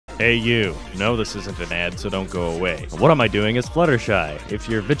Hey you, no this isn't an ad, so don't go away. What am I doing is Fluttershy. If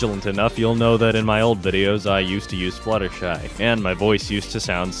you're vigilant enough, you'll know that in my old videos I used to use Fluttershy, and my voice used to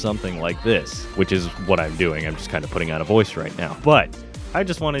sound something like this, which is what I'm doing. I'm just kind of putting on a voice right now. But I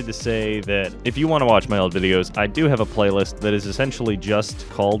just wanted to say that if you want to watch my old videos, I do have a playlist that is essentially just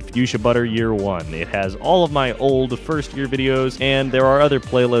called FuchsiaButter Year 1. It has all of my old first year videos, and there are other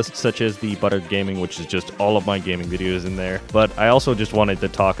playlists such as the Buttered Gaming, which is just all of my gaming videos in there. But I also just wanted to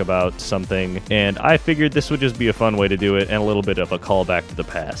talk about something, and I figured this would just be a fun way to do it and a little bit of a callback to the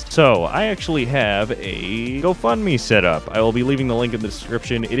past. So I actually have a GoFundMe set up. I will be leaving the link in the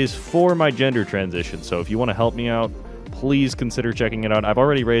description. It is for my gender transition, so if you want to help me out, please consider checking it out. I've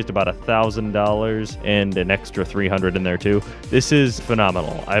already raised about $1,000 and an extra $300 in there too. This is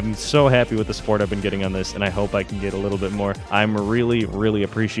phenomenal. I'm so happy with the support I've been getting on this, and I hope I can get a little bit more. I'm really, really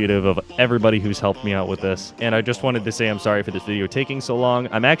appreciative of everybody who's helped me out with this, and I just wanted to say I'm sorry for this video taking so long.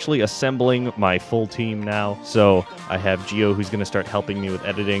 I'm actually assembling my full team now, so I have Gio who's going to start helping me with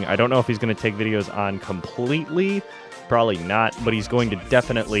editing. I don't know if he's going to take videos on completely. Probably not, but he's going to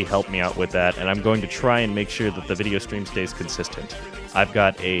definitely help me out with that, and I'm going to try and make sure that the video stream stays consistent. I've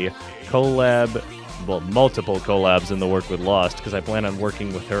got a collab, well, multiple collabs in the work with Lost, because I plan on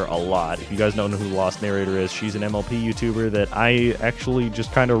working with her a lot. If you guys don't know who Lost Narrator is, she's an MLP YouTuber that I actually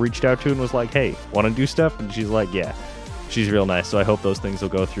just kind of reached out to and was like, hey, want to do stuff? And she's like, yeah. She's real nice, so I hope those things will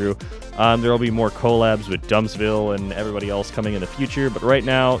go through. There will be more collabs with Dumpsville and everybody else coming in the future, but right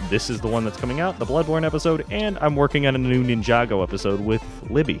now, this is the one that's coming out, the Bloodborne episode, and I'm working on a new Ninjago episode with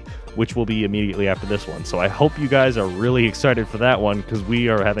Libby, which will be immediately after this one. So I hope you guys are really excited for that one, because we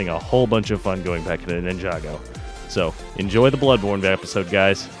are having a whole bunch of fun going back into Ninjago. So enjoy the Bloodborne episode,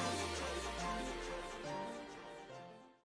 guys.